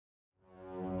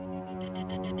Hey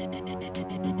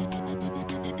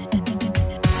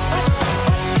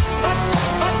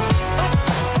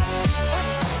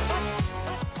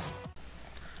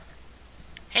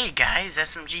guys,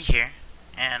 SMG here,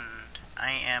 and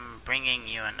I am bringing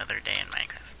you another day in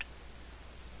Minecraft.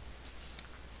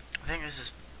 I think this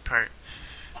is part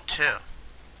 2.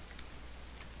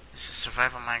 This is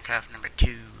Survival Minecraft number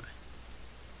 2.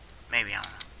 Maybe, I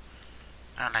don't know.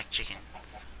 I don't like chickens.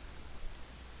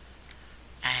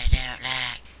 I don't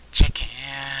like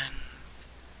chickens.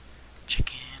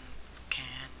 Chickens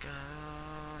can go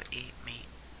eat meat.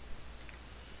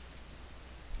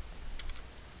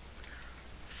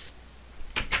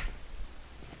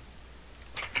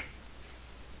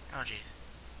 Oh jeez.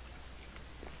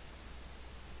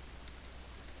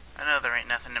 I know there ain't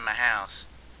nothing in my house.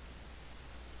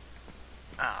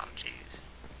 Oh jeez.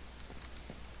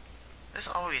 This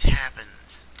always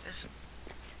happens. This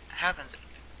happens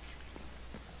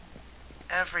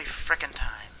every frickin'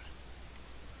 time.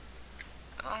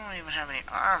 I don't even have any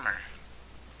armor.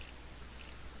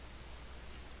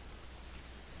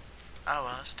 Oh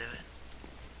well, let's do it.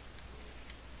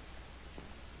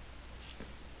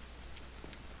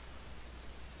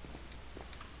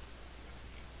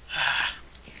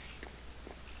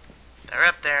 They're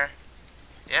up there.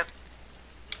 Yep.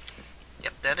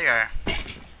 Yep, there they are.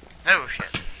 Oh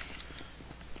shit.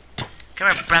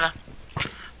 Come here, brother.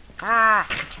 Come on.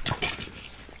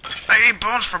 I eat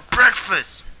bones for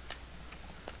breakfast.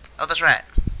 Oh, that's right.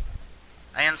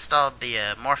 I installed the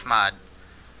morph mod.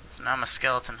 So now I'm a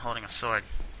skeleton holding a sword.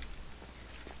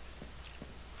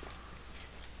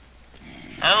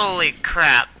 Holy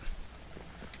crap.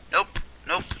 Nope,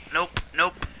 nope, nope,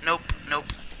 nope, nope, nope,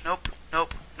 nope,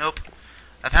 nope, nope.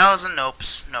 1,000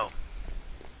 nopes. No.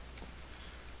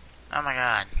 Oh my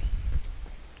god.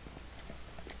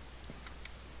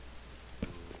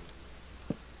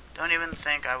 Don't even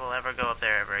think I will ever go up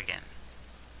there ever again.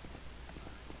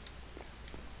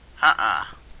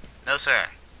 No sir.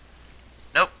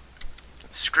 Nope.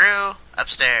 Screw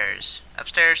upstairs.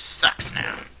 Upstairs sucks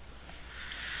now.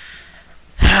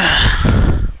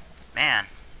 Man.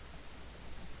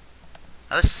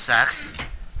 Oh, this sucks.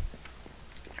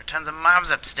 There are tons of mobs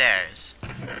upstairs.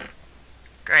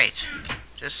 Great.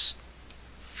 Just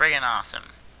friggin' awesome.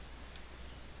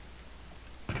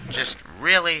 Just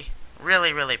really,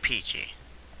 really, really peachy.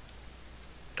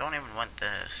 Don't even want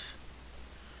this.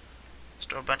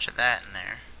 Store a bunch of that in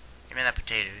there. Give me that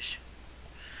potatoes.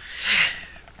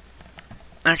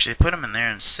 Actually, put them in there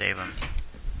and save them.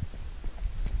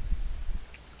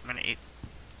 I'm gonna eat.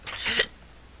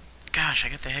 Gosh, I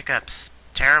get the hiccups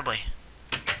terribly.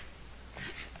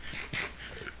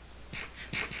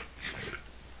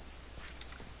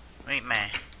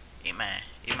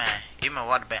 Eat my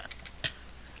water bed.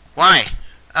 Why?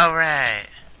 Oh, right.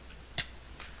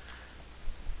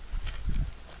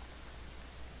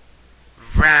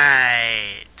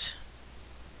 Right.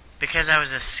 Because I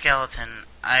was a skeleton,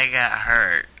 I got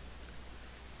hurt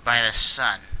by the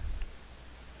sun.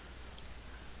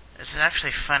 It's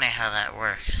actually funny how that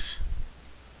works.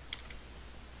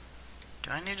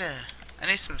 Do I need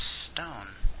some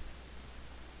stone.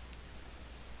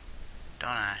 Don't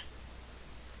I?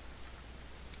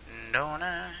 Don't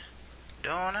I?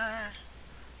 Don't I?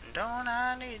 Don't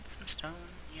I need some stone?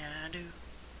 Yeah, I do.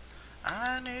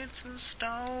 I need some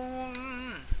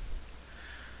stone.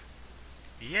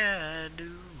 Yeah, I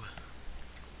do.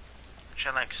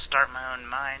 Should I like start my own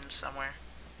mine somewhere?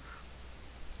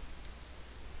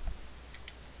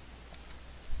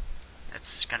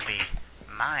 It's gonna be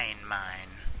mine.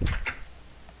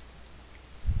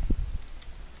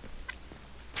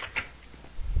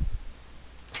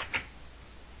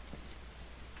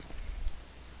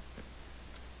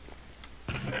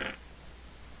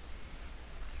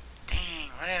 Dang,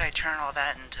 why did I turn all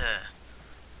that into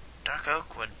dark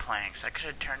oak wood planks? I could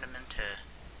have turned them into...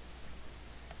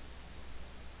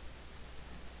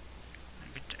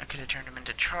 I could have turned them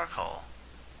into charcoal.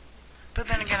 But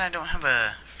then again, I don't have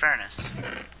a furnace.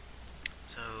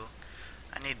 So,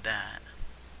 I need that.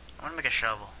 I want to make a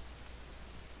shovel.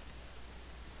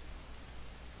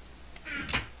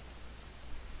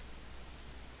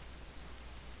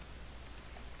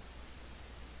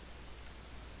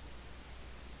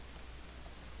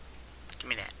 Give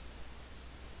me that.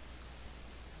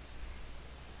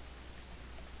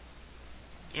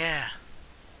 Yeah.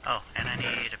 Oh, and I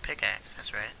need a pickaxe,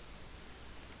 that's right.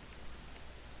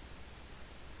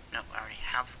 Nope, I already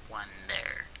have one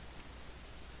there.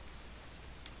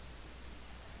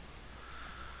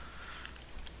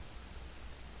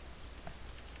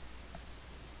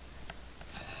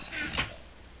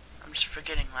 I'm just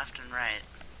forgetting left and right.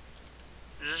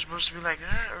 Is it supposed to be like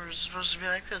that, or is it supposed to be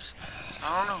like this?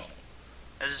 I don't know.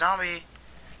 A zombie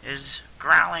is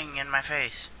growling in my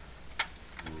face.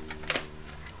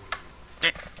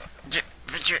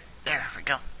 There we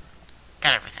go.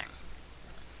 Got everything.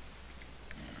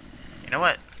 You know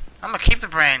what? I'm gonna keep the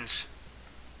brains.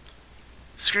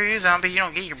 Screw you, zombie. You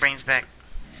don't get your brains back.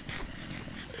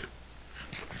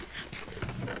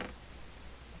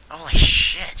 Holy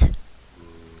shit.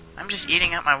 I'm just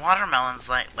eating up my watermelons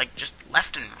like just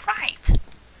left and right.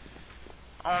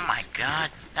 Oh my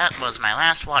god. That was my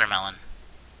last watermelon.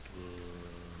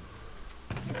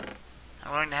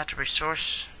 I'm going to have to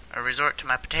resort to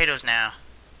my potatoes now.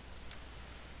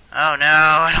 Oh no,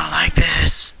 I don't like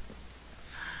this.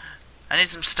 I need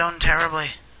some stone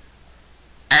terribly.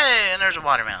 Hey, and there's a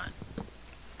watermelon.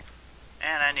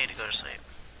 And I need to go to sleep.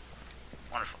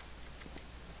 Wonderful.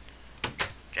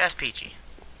 Just peachy.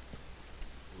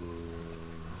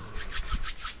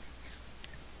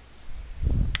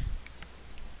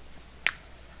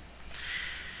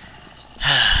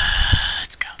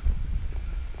 Let's go.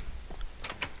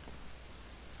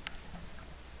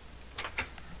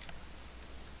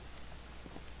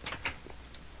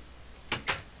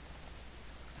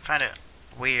 I find it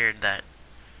weird that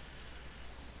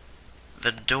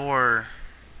the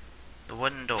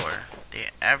wooden door,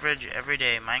 the average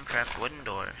everyday Minecraft wooden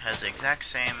door has the exact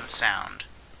same sound,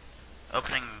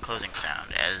 opening and closing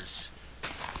sound, as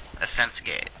a fence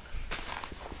gate.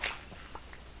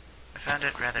 I found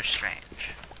it rather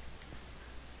strange.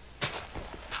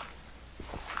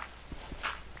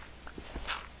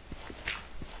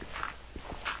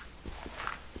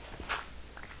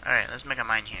 Alright, let's make a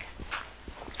mine here.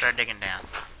 Start digging down.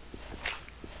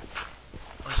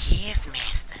 Oh yes,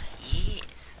 master,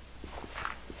 yes.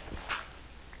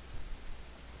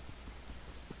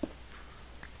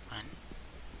 One.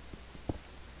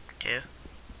 Two.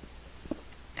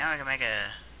 Now I can make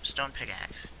a stone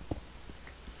pickaxe.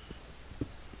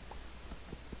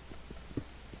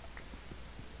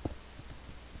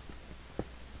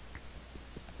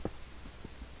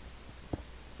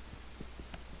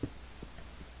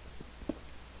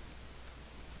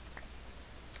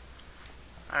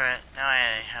 Alright, now I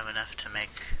have enough to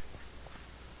make,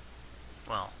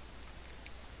 well,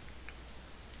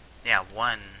 yeah,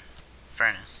 one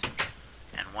furnace,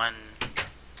 and one,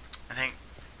 I think,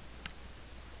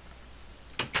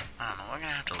 I don't know, we're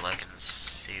gonna have to look and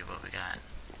see what we got.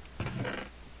 Let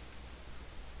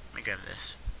me grab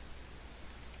this.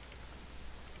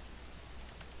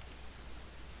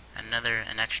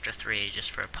 An extra 3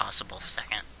 just for a possible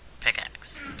second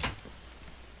pickaxe.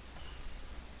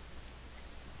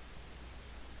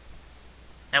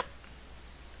 Nope.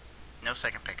 No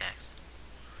second pickaxe.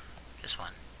 Just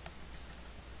one.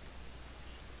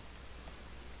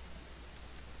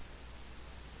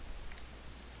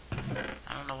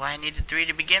 I don't know why I needed 3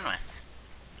 to begin with.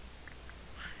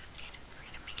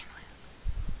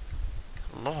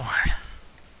 Lord.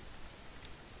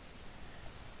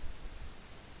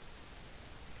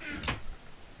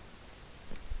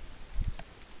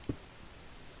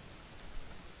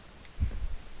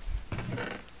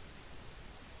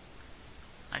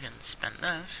 I can spend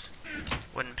this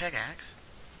wooden pickaxe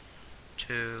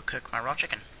to cook my raw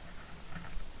chicken.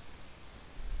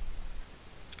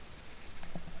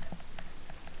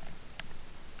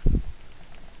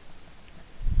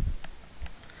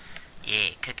 Yeah,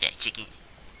 cook that chicken.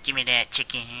 Give me that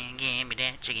chicken, give me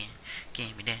that chicken,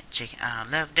 give me that chicken. I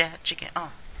love that chicken.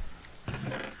 Oh,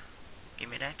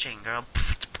 give me that chicken, girl.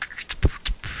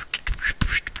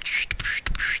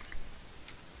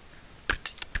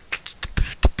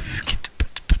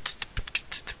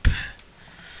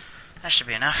 That should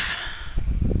be enough.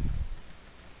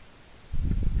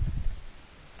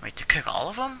 Wait, to cook all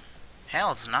of them?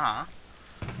 Hell, it's not.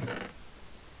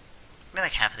 Maybe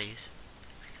like half of these.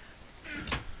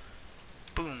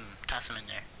 Boom, toss them in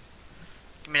there.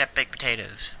 Give me that baked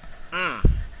potatoes.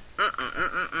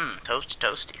 Toasty,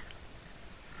 toasty.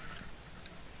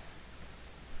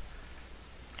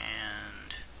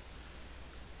 And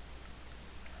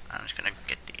I'm just gonna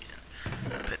get these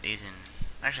and put these in.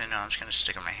 Actually, no, I'm just gonna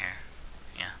stick them right here.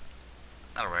 Yeah,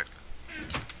 that'll work.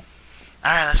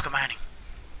 Alright, let's go mining.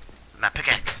 My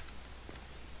pickaxe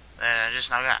that I just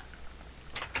now got.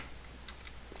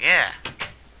 Yeah.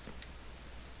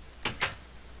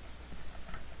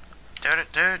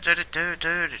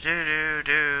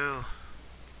 Do.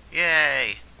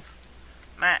 Yay.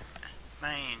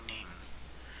 Mining.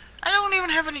 I don't even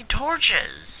have any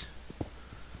torches.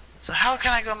 So how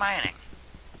can I go mining?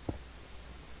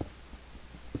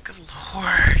 Good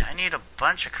lord, I need a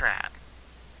bunch of crap.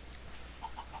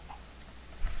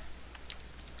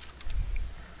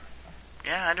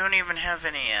 Yeah, I don't even have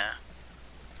any,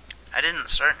 I didn't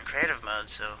start in creative mode,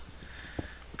 so...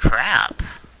 Crap.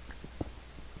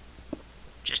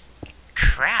 Just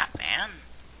crap, man.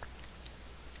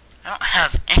 I don't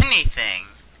have anything.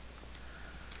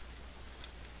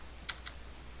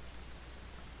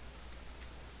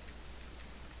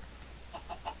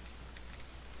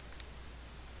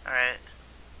 Alright.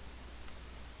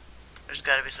 There's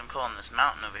gotta be some coal in this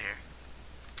mountain over here.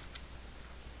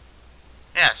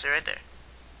 Yeah, see right there.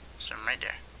 Some right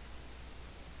there.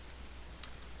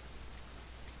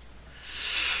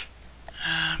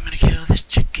 I'm gonna kill this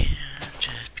chicken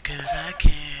just because I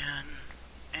can.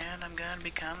 And I'm gonna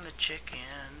become the chicken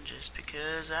just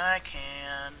because I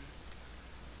can.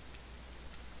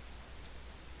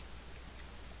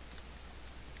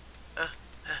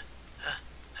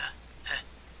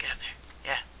 Get up there.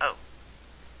 Yeah. Oh.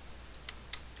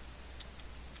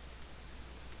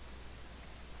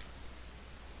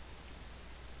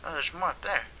 Oh, there's more up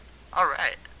there.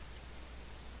 Alright.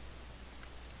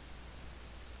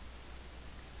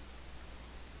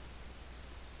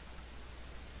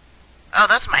 Oh,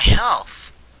 that's my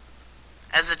health.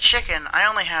 As a chicken, I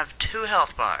only have 2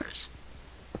 health bars.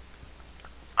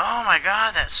 Oh my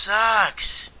god, that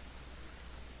sucks.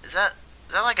 Is that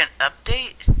like an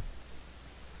update?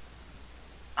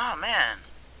 Oh man.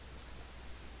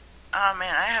 Oh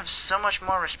man, I have so much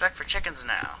more respect for chickens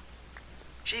now.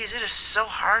 Jeez, it is so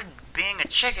hard being a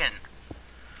chicken.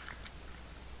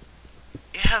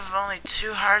 You have only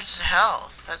 2 hearts of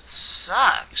health. That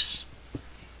sucks.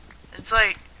 It's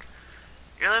like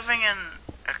you're living in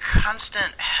a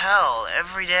constant hell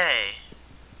every day.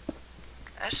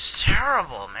 That's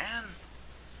terrible, man.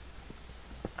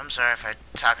 I'm sorry if I'm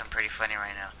talking pretty funny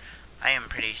right now. I am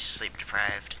pretty sleep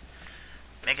deprived.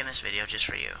 Making this video just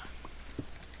for you.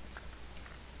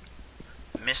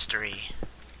 Mystery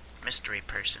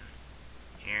person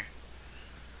here.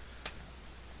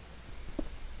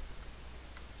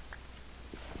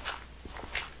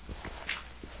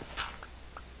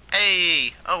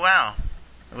 Hey! Oh wow.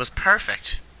 It was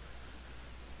perfect.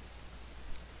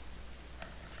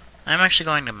 I'm actually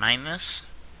going to mine this,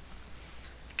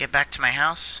 get back to my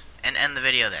house, and end the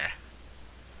video there.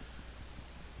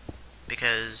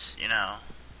 Because, you know,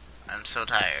 I'm so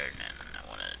tired and I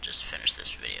want to just finish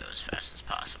this video as fast as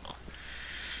possible.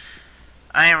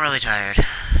 I am really tired,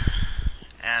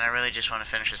 and I really just want to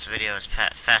finish this video as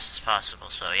fast as possible,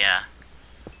 so yeah.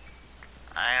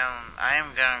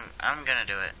 I'm gonna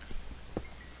do it.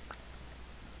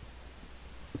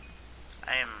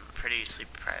 I am pretty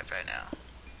sleep deprived right now.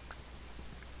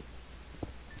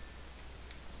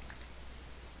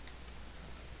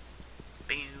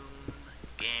 Boom.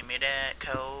 Give me that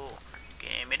coal.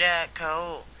 Give me that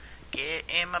coal. Get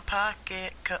in my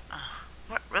pocket.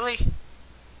 What? Really?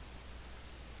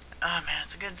 Oh man,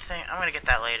 it's a good thing. I'm gonna get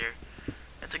that later.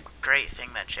 It's a great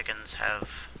thing that chickens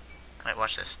have. Wait,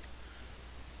 watch this.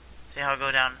 See how I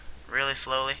go down really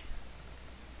slowly?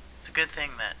 It's a good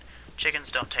thing that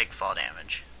chickens don't take fall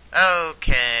damage.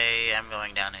 Okay, I'm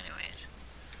going down anyways.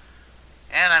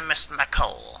 And I missed my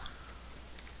coal.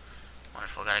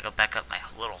 Wonderful, gotta go back up my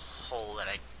little hole that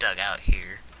I dug out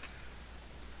here.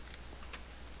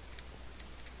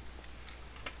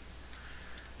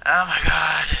 Oh my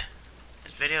god.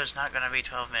 This video is not gonna be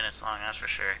 12 minutes long, that's for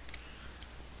sure.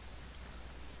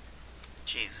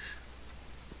 Jesus.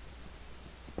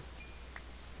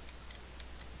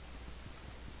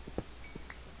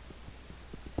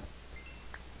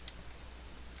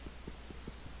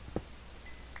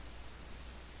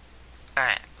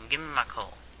 Alright, give me my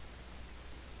coal.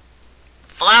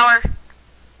 Flower!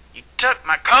 You took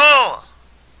my coal!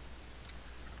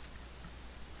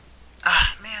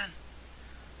 Ah, man.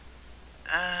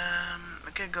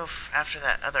 I could go after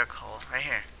that other coal, right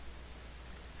here.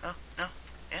 Oh, no,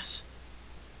 yes?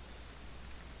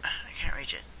 I can't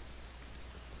reach it.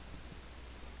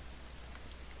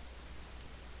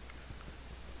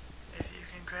 If you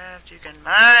can craft, you can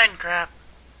mine, crap.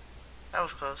 That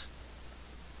was close.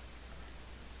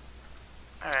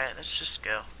 Alright, let's just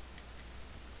go.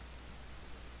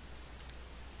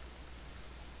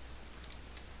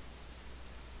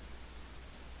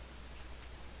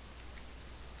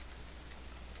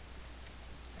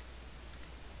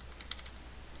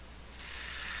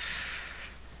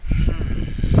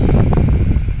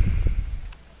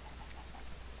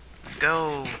 Let's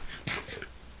go.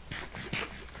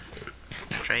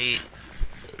 Try to eat.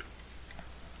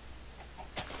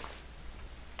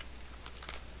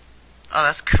 Oh,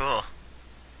 that's cool.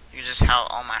 You can just how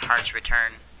all my hearts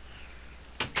return.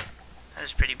 That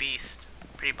is pretty beast.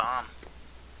 Pretty bomb.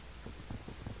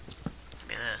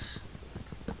 Look at this.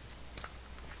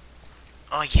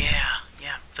 Oh yeah,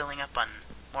 yeah, filling up on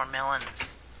more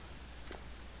melons.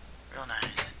 Real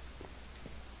nice.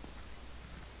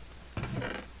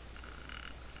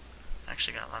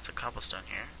 Actually got lots of cobblestone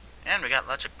here. And we got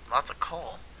lots of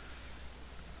coal.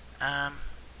 How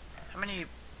many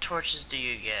torches do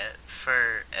you get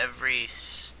for every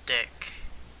stick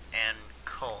and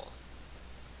coal?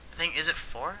 I think, is it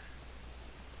 4?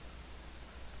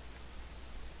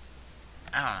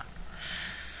 I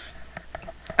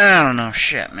don't know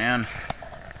shit, man.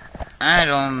 I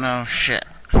don't know shit.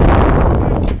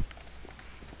 But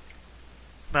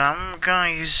I'm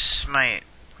gonna use my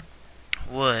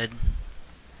wood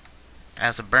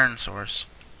as a burn source.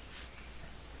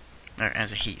 Or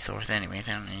as a heat source, anyway.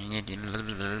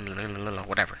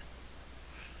 Whatever.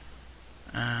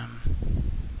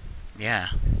 Yeah.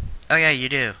 Oh yeah, you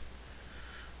do.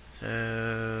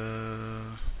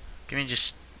 So, give me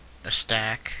just a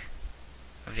stack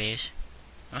of these.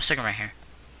 I'm gonna stick them right here.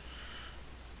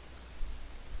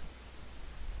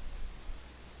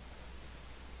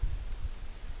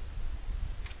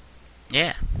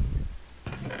 Yeah.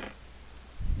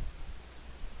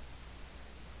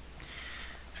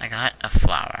 I got a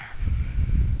flower.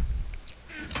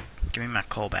 Give me my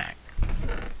coal back.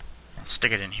 I'll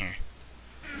stick it in here.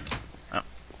 Oh,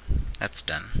 that's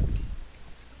done.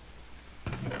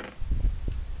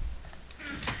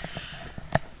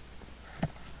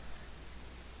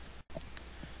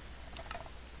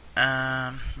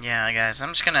 Yeah, guys, I'm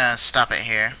just gonna stop it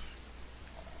here.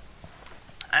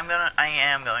 I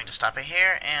am going to stop it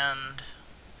here and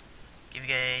give you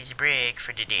guys a break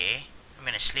for today. I'm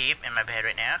gonna sleep in my bed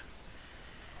right now.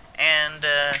 And,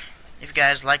 if you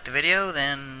guys like the video,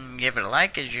 then give it a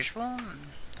like as usual.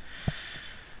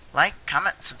 Like,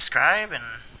 comment, subscribe, and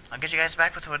I'll get you guys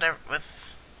back with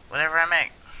whatever I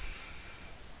make.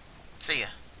 See ya.